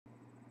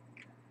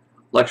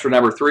Lecture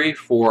number 3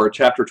 for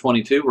chapter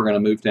 22. We're going to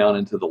move down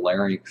into the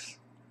larynx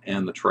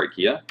and the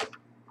trachea.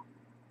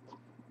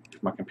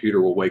 My computer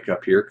will wake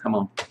up here. Come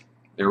on.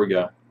 There we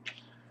go.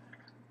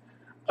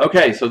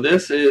 Okay, so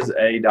this is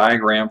a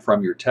diagram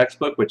from your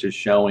textbook which is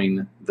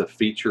showing the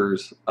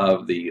features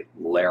of the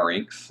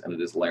larynx, and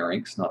it is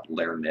larynx, not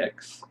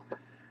larynx.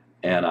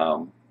 And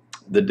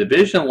the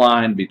division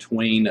line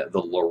between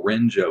the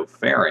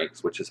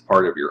laryngopharynx, which is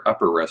part of your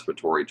upper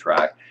respiratory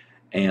tract,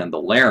 and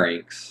the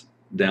larynx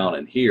down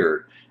in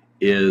here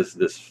is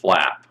this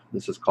flap.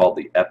 This is called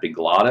the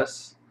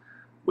epiglottis,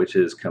 which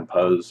is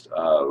composed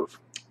of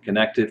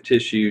connective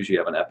tissues. You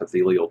have an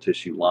epithelial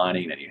tissue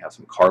lining, and you have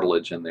some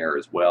cartilage in there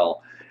as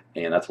well.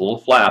 And that's a little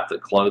flap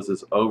that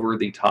closes over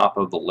the top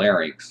of the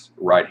larynx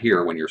right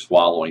here when you're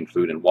swallowing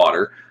food and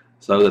water,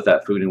 so that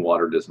that food and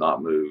water does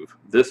not move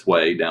this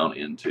way down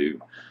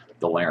into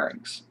the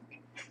larynx.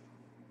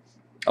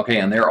 Okay,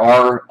 and there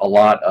are a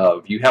lot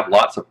of, you have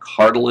lots of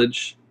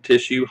cartilage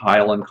tissue,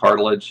 hyaline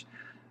cartilage,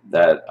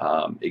 that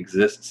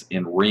exists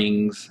in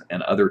rings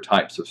and other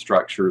types of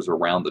structures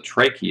around the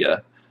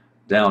trachea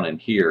down in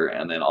here,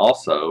 and then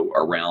also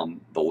around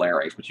the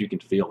larynx. But you can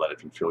feel that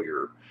if you feel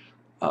your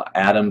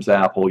Adam's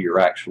apple, you're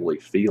actually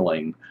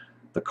feeling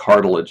the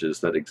cartilages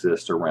that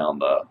exist around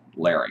the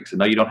larynx. And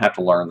no, you don't have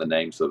to learn the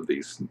names of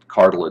these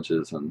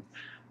cartilages and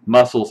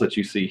muscles that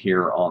you see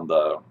here on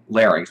the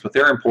larynx, but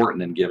they're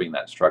important in giving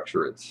that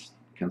structure its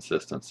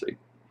consistency.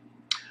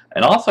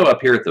 And also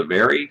up here at the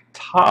very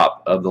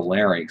top of the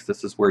larynx,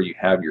 this is where you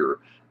have your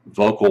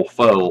vocal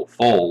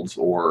folds,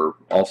 or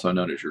also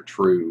known as your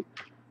true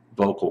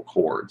vocal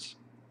cords.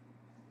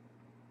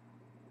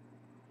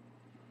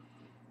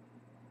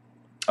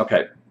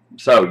 Okay,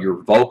 so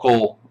your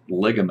vocal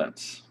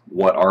ligaments,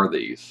 what are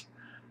these?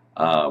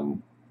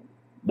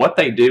 What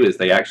they do is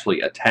they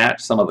actually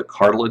attach some of the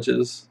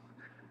cartilages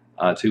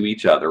to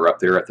each other up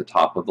there at the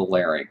top of the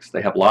larynx.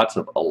 They have lots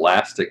of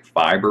elastic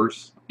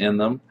fibers in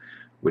them,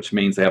 which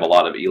means they have a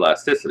lot of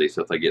elasticity.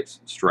 So if they get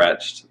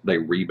stretched, they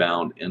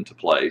rebound into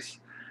place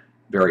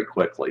very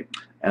quickly.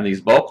 And these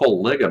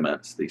vocal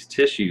ligaments, these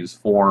tissues,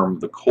 form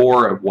the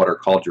core of what are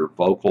called your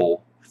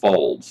vocal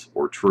folds,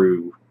 or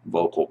true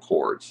vocal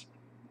cords.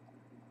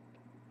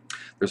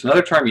 There's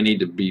another term you need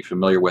to be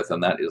familiar with,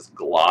 and that is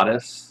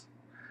glottis.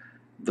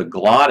 The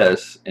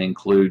glottis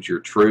includes your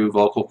true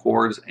vocal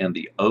cords and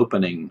the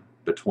opening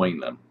between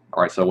them.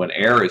 All right, so when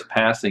air is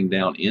passing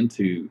down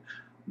into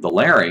the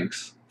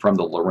larynx from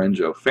the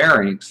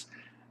laryngopharynx,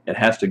 it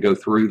has to go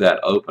through that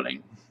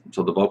opening.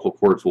 So the vocal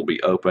cords will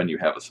be open, you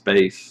have a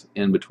space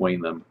in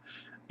between them,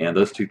 and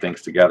those two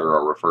things together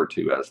are referred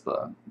to as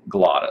the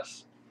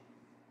glottis.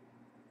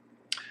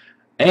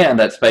 And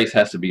that space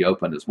has to be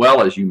open as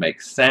well as you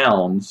make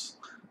sounds.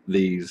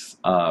 These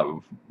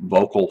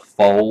vocal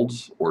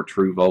folds, or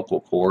true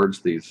vocal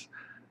cords, these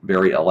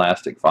very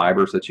elastic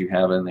fibers that you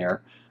have in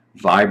there,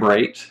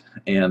 vibrate,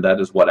 and that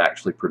is what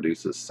actually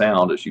produces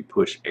sound as you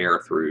push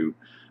air through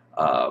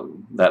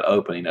that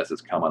opening as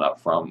it's coming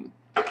up from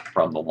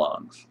the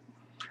lungs.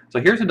 So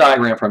here's a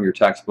diagram from your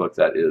textbook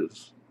that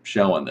is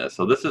showing this.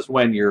 So this is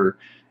when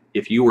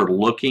if you were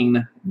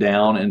looking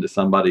down into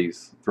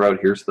somebody's throat,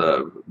 here's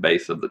the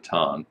base of the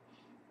tongue.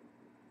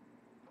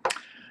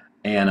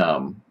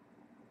 And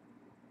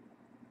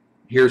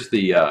here's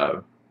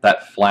the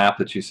that flap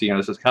that you see, and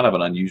this is kind of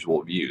an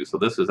unusual view. So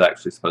this is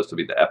actually supposed to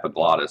be the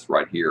epiglottis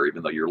right here,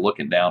 even though you're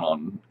looking down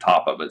on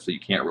top of it, so you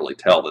can't really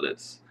tell that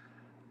it's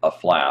a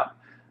flap.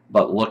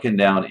 But looking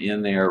down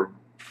in there,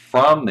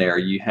 from there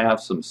you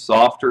have some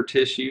softer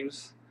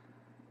tissues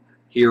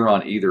here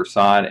on either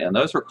side, and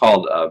those are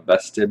called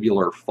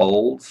vestibular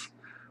folds,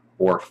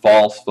 or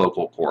false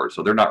vocal cords.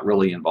 So they're not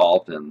really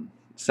involved in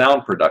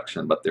sound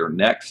production, but they're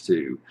next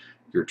to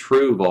your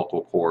true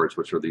vocal cords,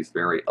 which are these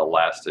very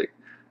elastic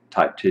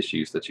type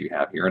tissues that you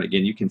have here. And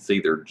again, you can see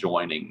they're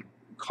joining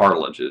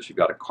cartilages. You've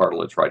got a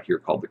cartilage right here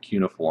called the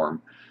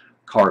cuneiform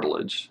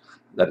cartilage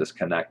that is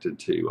connected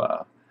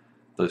to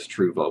those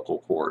true vocal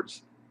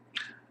cords.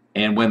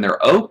 And when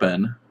they're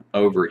open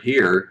over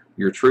here,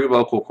 your true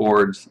vocal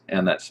cords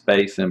and that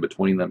space in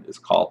between them is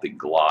called the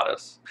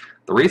glottis.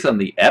 The reason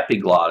the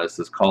epiglottis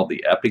is called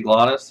the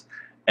epiglottis,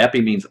 epi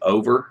means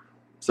over,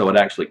 so it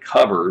actually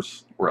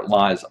covers, or it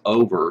lies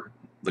over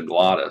the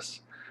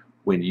glottis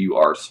when you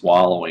are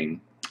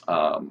swallowing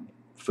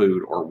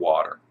food or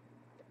water.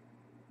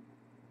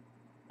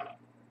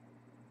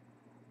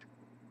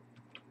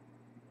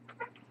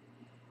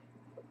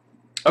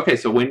 Okay,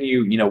 so when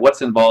you know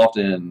what's involved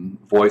in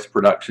voice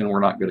production, we're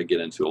not going to get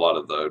into a lot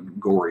of the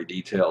gory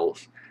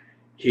details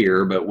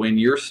here, but when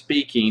you're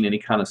speaking any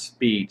kind of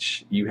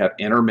speech, you have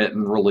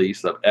intermittent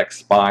release of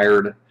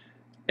expired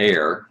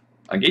air.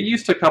 I get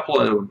used to a couple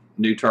of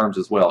new terms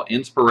as well.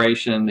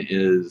 Inspiration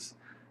is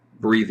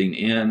breathing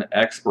in,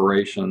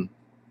 expiration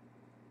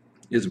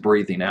is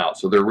breathing out.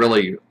 So there are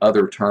really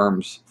other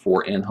terms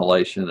for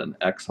inhalation and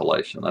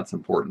exhalation. That's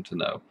important to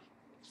know,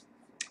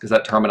 because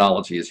that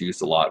terminology is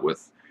used a lot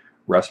with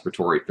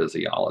respiratory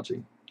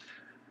physiology.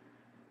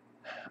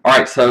 All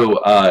right,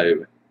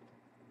 so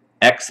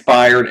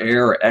expired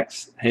air or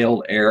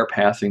exhaled air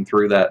passing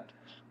through that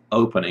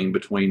opening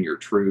between your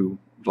true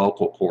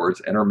vocal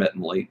cords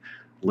intermittently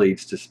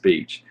leads to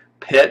speech.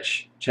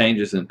 Pitch,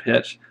 changes in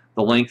pitch.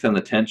 The length and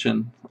the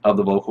tension of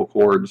the vocal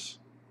cords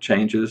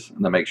changes,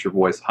 and that makes your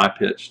voice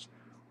high-pitched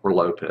or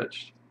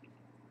low-pitched.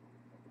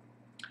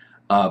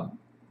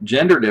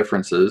 Gender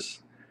differences.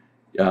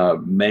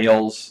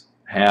 Males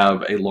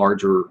have a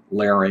larger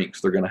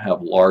larynx. They're going to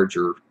have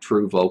larger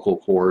true vocal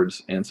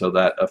cords, and so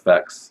that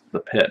affects the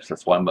pitch.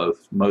 That's why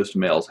most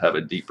males have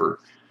a deeper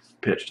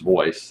pitched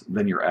voice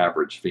than your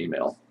average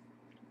female.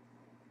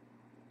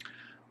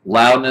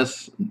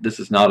 Loudness, this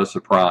is not a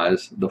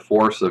surprise. The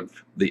force of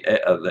the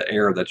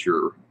air that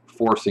you're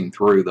forcing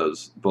through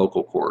those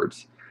vocal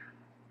cords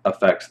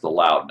affects the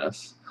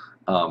loudness.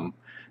 And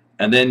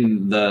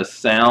then the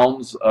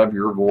sounds of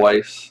your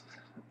voice,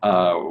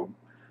 the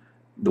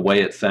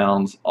way it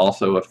sounds,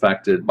 also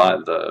affected by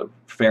the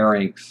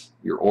pharynx,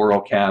 your oral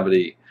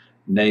cavity,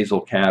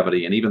 nasal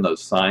cavity, and even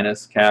those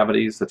sinus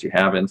cavities that you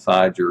have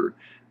inside your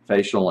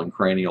facial and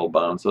cranial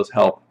bones. Those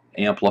help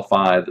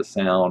amplify the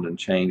sound and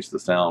change the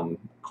sound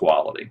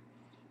quality.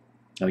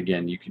 And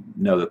again, you can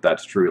know that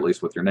that's true at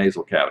least with your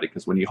nasal cavity,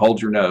 because when you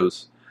hold your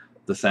nose,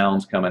 the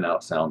sounds coming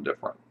out sound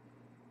different.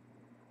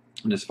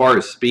 And as far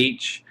as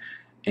speech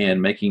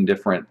and making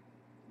different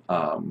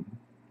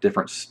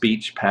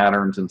speech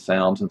patterns and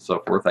sounds and so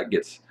forth, that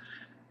gets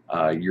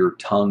your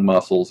tongue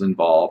muscles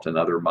involved and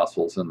other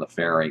muscles in the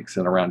pharynx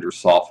and around your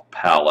soft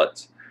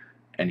palate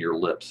and your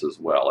lips as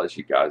well, as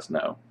you guys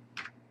know.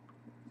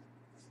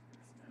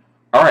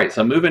 All right,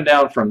 so moving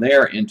down from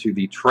there into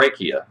the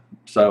trachea.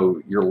 So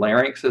your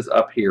larynx is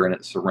up here and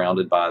it's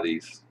surrounded by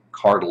these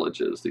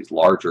cartilages, these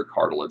larger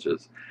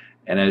cartilages.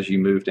 And as you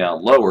move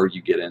down lower,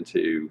 you get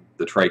into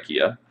the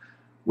trachea,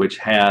 which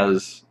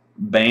has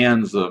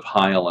bands of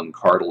hyaline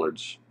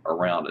cartilage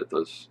around it,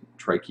 those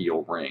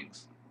tracheal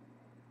rings.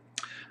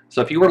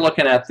 So if you were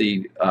looking at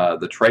the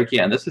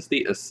trachea, and this is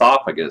the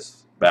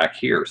esophagus back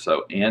here,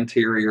 so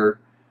anterior,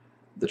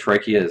 the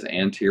trachea is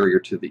anterior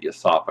to the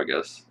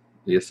esophagus.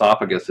 The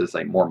esophagus is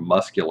a more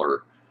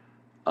muscular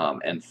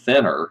and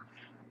thinner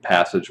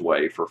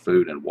passageway for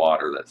food and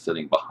water that's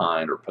sitting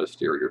behind or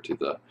posterior to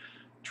the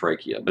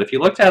trachea. But if you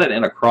looked at it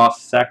in a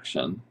cross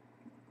section,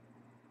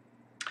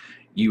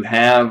 you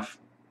have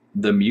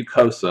the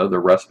mucosa, the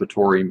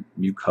respiratory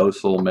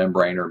mucosal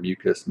membrane or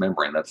mucous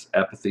membrane. That's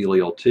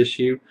epithelial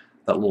tissue,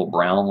 that little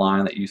brown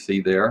line that you see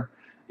there.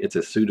 It's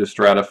a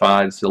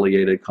pseudostratified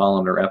ciliated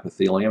columnar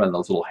epithelium, and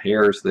those little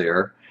hairs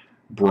there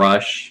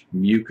brush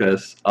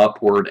mucus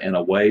upward and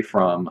away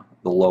from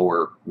the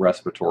lower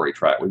respiratory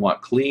tract. We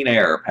want clean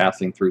air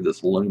passing through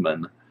this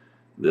lumen,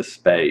 this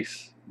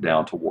space,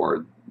 down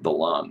toward the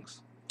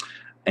lungs.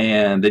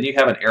 And then you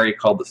have an area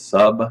called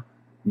the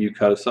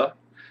submucosa,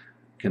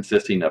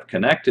 consisting of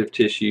connective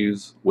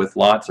tissues with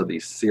lots of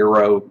these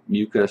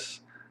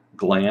seromucous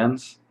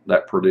glands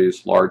that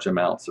produce large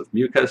amounts of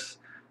mucus.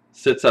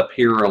 Sits up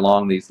here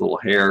along these little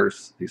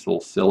hairs, these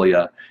little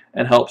cilia,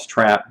 and helps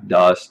trap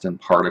dust and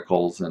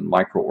particles and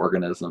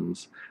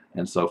microorganisms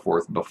and so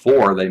forth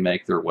before they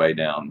make their way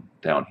down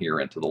here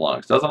into the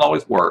lungs. Doesn't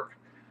always work,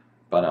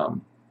 but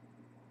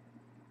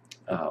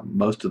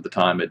most of the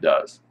time it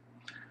does.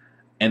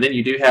 And then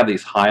you do have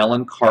these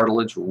hyaline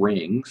cartilage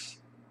rings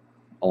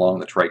along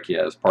the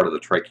trachea as part of the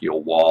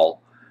tracheal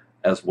wall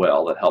as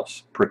well that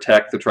helps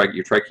protect the trachea.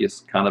 Your trachea is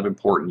kind of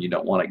important. You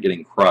don't want it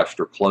getting crushed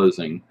or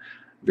closing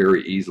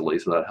very easily,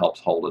 so that helps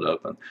hold it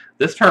open.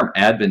 This term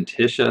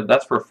adventitia,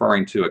 that's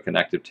referring to a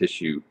connective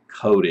tissue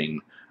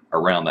coating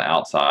around the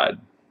outside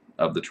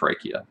of the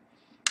trachea.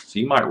 So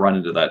you might run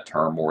into that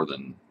term more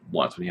than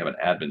once. When you have an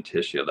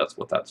adventitia, that's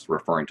what that's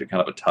referring to,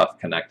 kind of a tough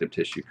connective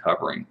tissue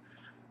covering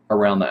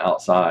around the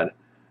outside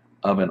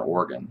of an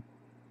organ.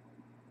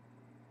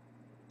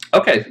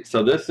 Okay,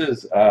 so this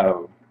is,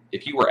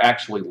 if you were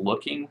actually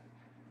looking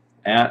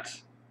at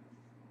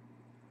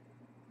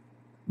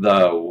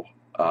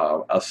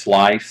a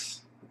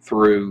slice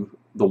through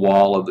the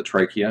wall of the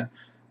trachea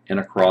in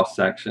a cross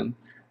section,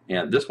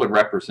 and this would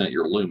represent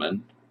your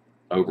lumen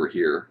over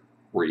here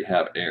where you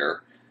have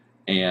air,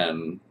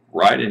 and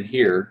right in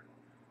here,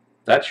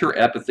 that's your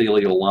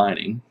epithelial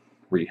lining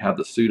where you have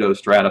the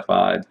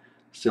pseudostratified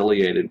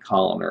ciliated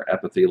columnar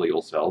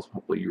epithelial cells.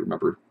 Hopefully you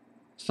remember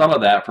some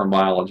of that from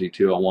Biology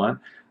 201.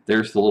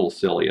 There's the little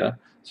cilia.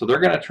 So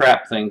they're going to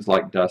trap things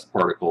like dust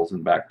particles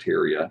and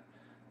bacteria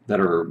that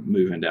are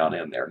moving down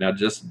in there. Now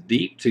just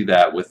deep to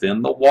that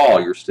within the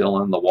wall, you're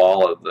still in the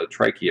wall of the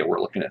trachea. We're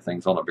looking at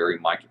things on a very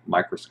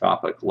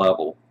microscopic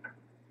level.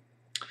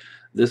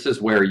 This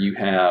is where you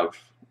have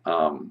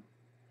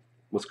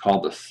what's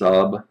called the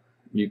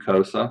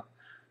submucosa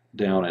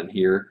down in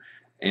here.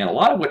 And a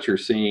lot of what you're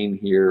seeing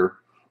here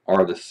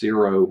are the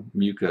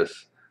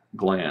seromucous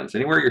glands.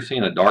 Anywhere you're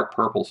seeing a dark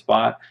purple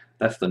spot,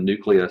 that's the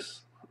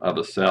nucleus of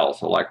a cell.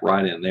 So like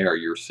right in there,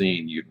 you're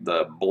seeing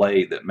the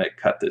blade that may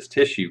cut this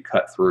tissue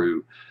cut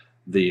through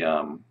the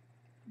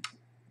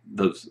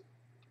those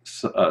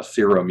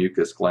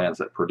seromucous glands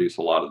that produce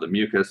a lot of the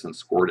mucus and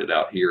squirt it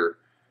out here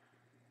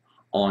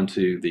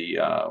onto the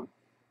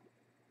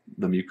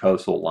the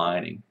mucosal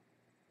lining.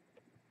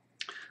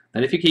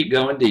 And if you keep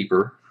going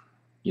deeper,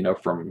 you know,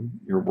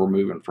 we're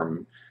moving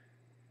from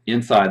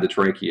inside the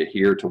trachea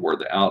here toward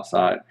the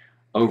outside.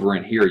 Over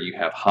in here, you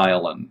have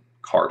hyaline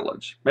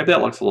cartilage. Maybe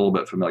that looks a little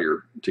bit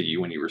familiar to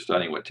you when you were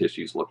studying what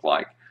tissues look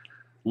like.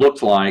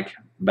 Looked like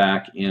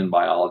back in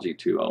Biology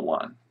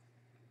 201.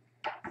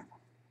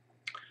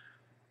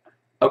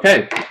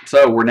 Okay,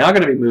 so we're now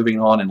going to be moving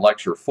on in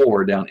Lecture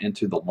 4 down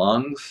into the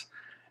lungs,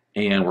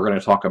 and we're going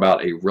to talk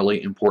about a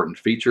really important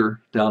feature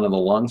down in the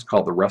lungs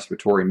called the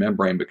respiratory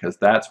membrane, because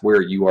that's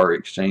where you are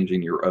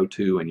exchanging your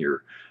O2 and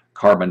your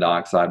carbon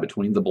dioxide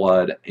between the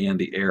blood and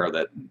the air,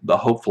 that the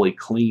hopefully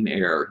clean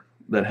air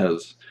that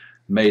has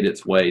made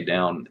its way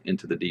down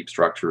into the deep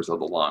structures of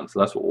the lungs. So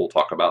that's what we'll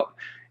talk about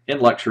in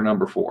lecture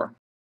number 4.